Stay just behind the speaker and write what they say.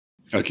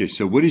Okay,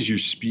 so what is your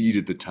speed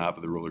at the top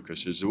of the roller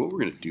coaster? So what we're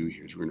going to do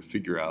here is we're going to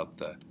figure out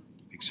the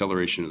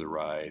acceleration of the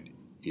ride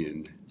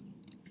in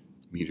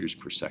meters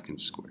per second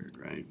squared,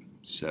 right?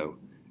 So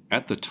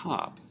at the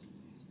top,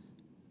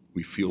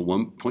 we feel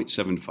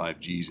 1.75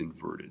 G's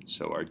inverted.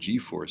 So our G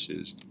force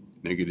is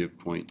negative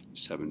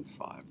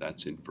 0.75.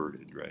 That's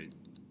inverted, right?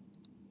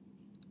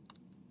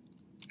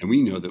 And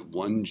we know that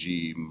 1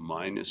 G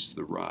minus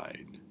the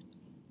ride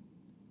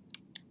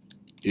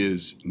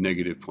is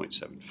negative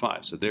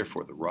 0.75. So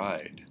therefore the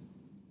ride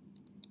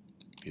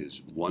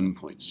is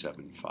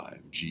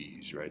 1.75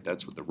 G's, right?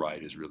 That's what the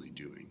ride is really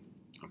doing,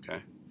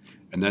 okay?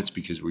 And that's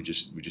because we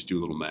just do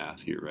a little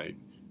math here, right?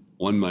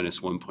 1 minus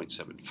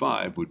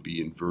 1.75 would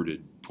be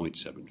inverted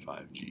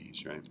 0.75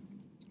 G's, right?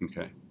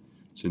 Okay.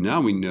 So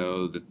now we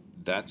know that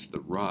that's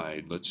the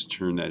ride. Let's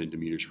turn that into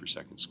meters per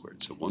second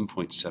squared. So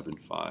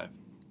 1.75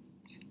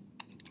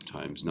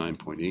 times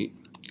 9.8,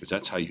 because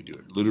that's how you do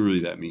it.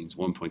 Literally, that means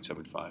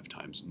 1.75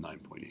 times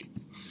 9.8.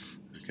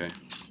 Okay.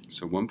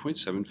 So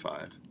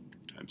 1.75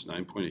 times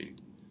 9.8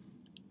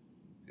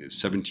 is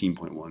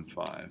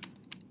 17.15.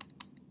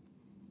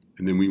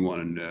 And then we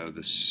want to know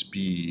the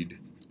speed,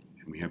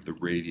 and we have the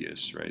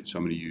radius, right? So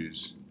I'm going to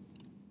use,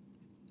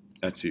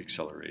 that's the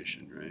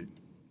acceleration, right?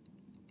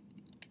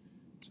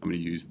 So I'm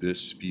going to use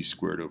this v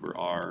squared over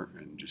r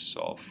and just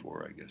solve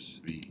for, I guess,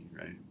 v,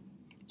 right?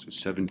 So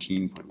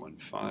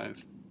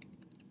 17.15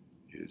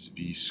 is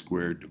v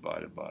squared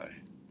divided by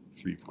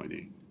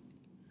 3.8.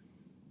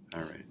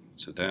 All right,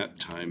 so that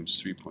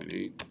times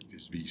 3.8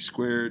 is v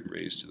squared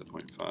raised to the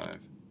 0.5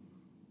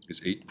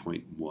 is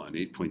 8.1,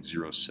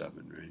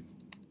 8.07, right?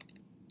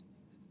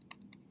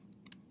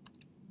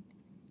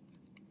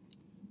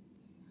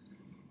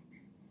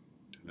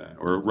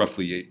 Or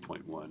roughly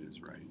 8.1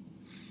 is right.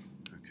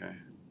 Okay.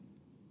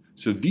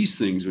 So these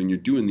things, when you're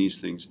doing these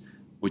things,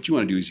 what you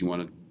want to do is you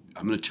want to,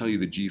 I'm going to tell you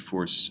the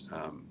G-force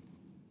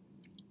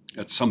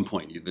at some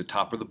point, either the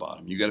top or the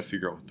bottom. You got to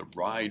figure out what the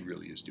ride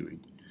really is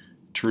doing.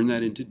 Turn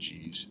that into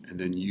G's and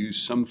then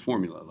use some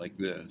formula like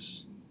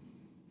this,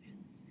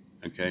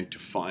 okay, to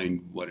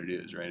find what it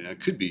is, right? And it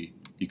could be,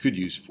 you could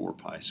use 4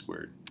 pi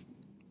squared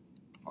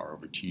r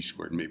over t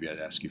squared. Maybe I'd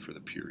ask you for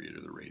the period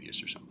or the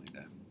radius or something like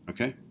that,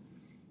 okay?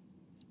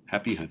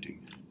 Happy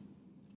hunting.